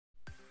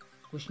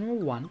Question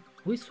number 1.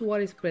 Which sugar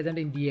is present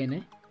in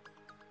DNA?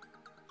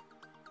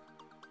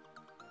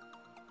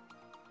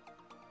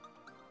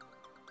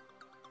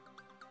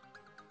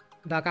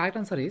 The correct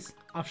answer is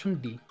option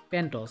D,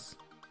 pentose.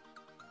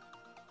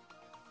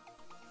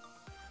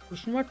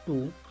 Question number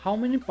 2. How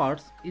many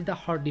parts is the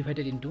heart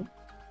divided into?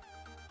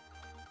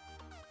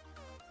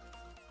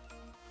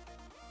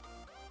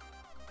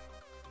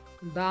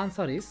 The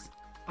answer is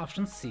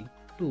option C,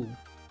 2.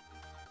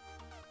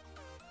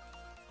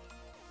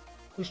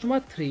 Question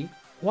number 3.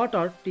 What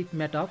are teeth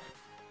made of?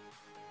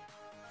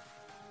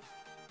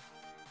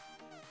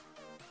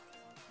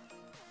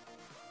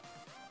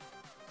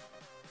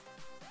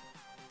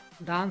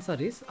 The answer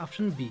is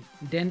option B,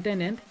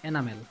 dentin and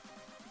enamel.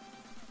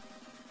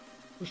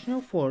 Question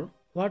number 4.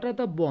 What are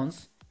the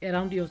bones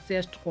around your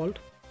chest called?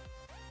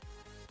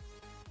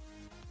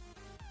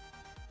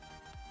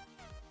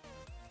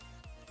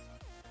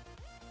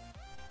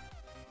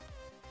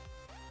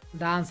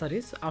 The answer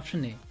is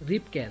option A,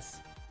 rib cage.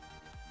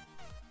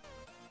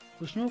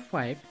 Question number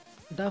 5.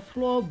 The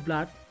flow of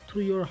blood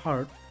through your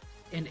heart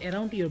and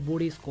around your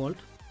body is called?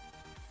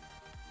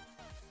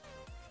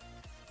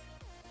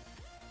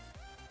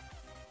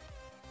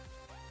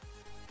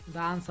 The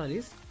answer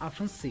is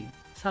option C,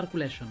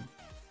 circulation.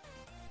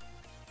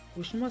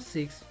 Question number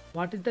 6.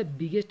 What is the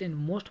biggest and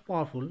most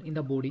powerful in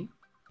the body?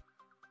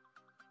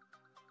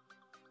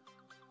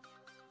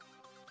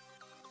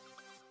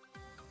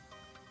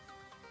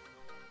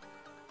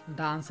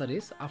 The answer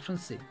is option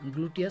C,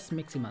 gluteus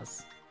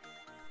maximus.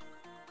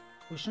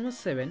 Question number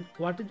 7.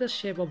 What is the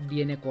shape of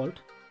DNA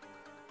called?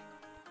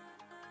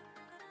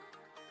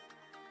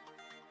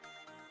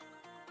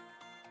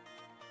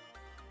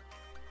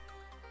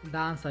 The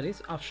answer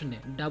is option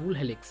A, double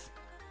helix.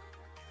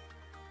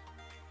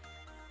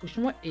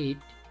 Question number 8.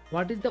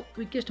 What is the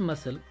weakest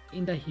muscle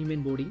in the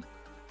human body?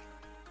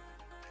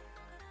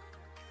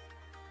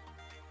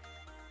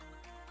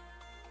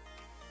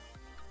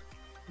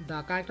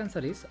 The correct answer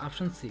is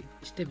option C,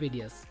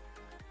 stapedius.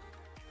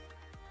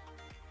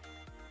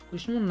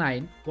 Question number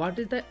 9. What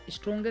is the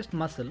strongest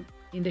muscle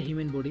in the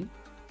human body?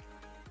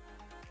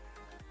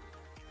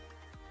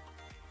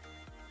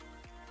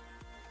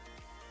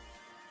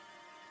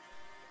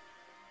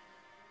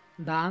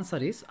 The answer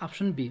is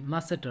option B,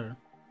 masseter.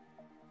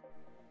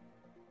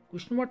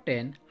 Question number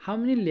 10. How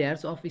many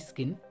layers of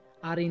skin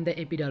are in the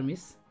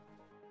epidermis?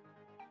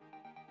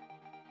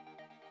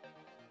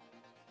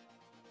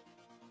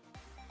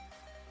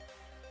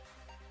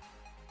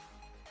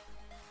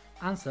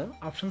 Answer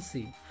option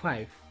C,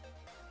 5.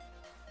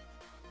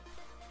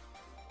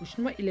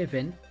 Question number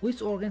 11.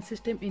 Which organ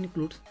system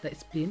includes the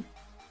spleen?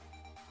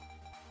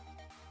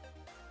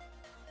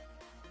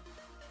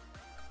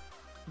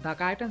 The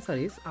correct answer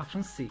is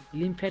option C,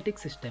 lymphatic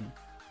system.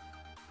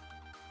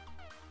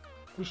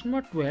 Question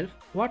number 12.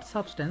 What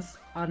substance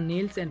are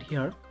nails and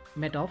hair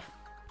made of?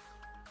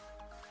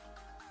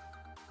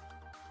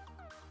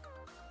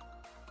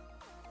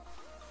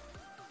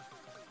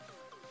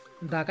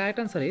 The correct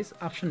answer is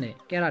option A,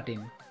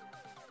 keratin.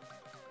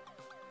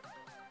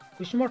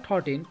 Question number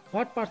 13.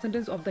 What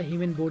percentage of the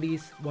human body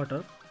is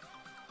water?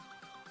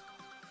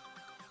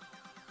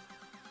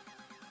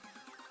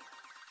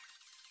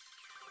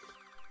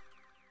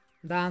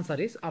 The answer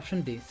is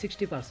option D,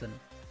 60%.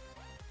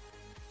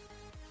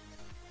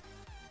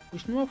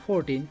 Question number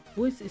 14.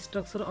 Which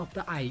structure of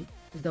the eye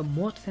is the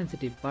most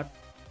sensitive but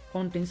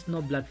contains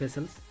no blood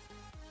vessels?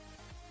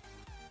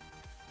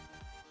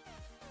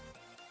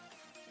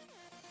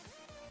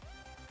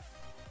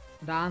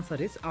 The answer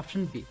is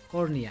option B,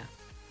 cornea.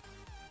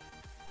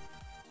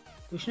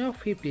 Question number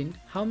 15.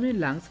 How many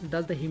lungs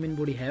does the human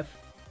body have?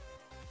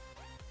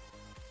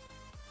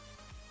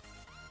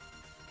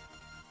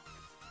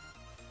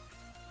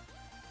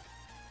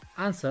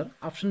 Answer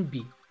option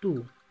B,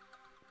 2.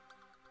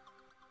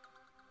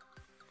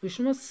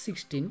 Question number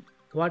 16.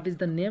 What is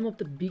the name of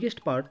the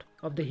biggest part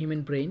of the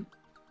human brain?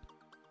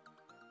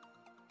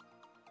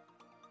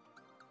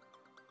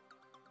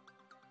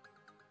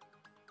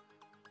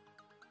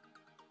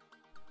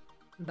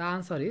 The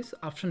answer is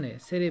option A,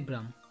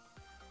 cerebrum.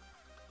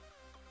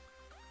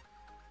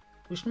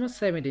 Question number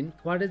 17.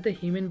 What is the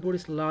human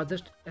body's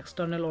largest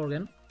external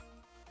organ?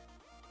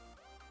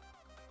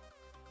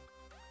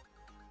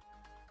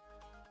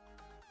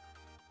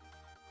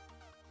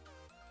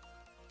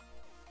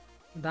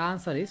 The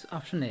answer is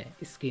option A,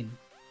 skin.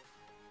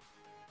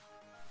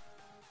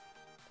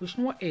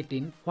 Question number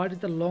 18. What is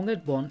the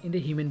longest bone in the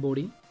human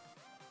body?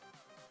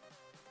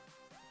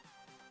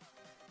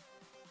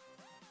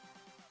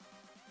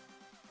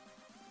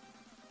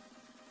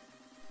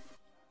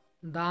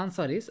 The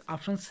answer is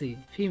option C,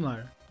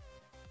 femur.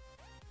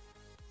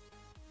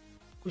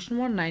 Question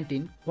number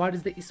 19. What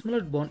is the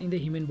smallest bone in the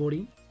human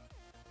body?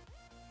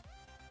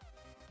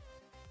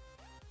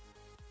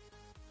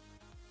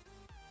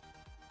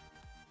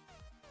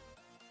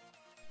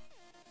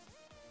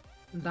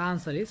 The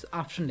answer is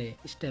option A,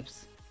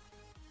 steps.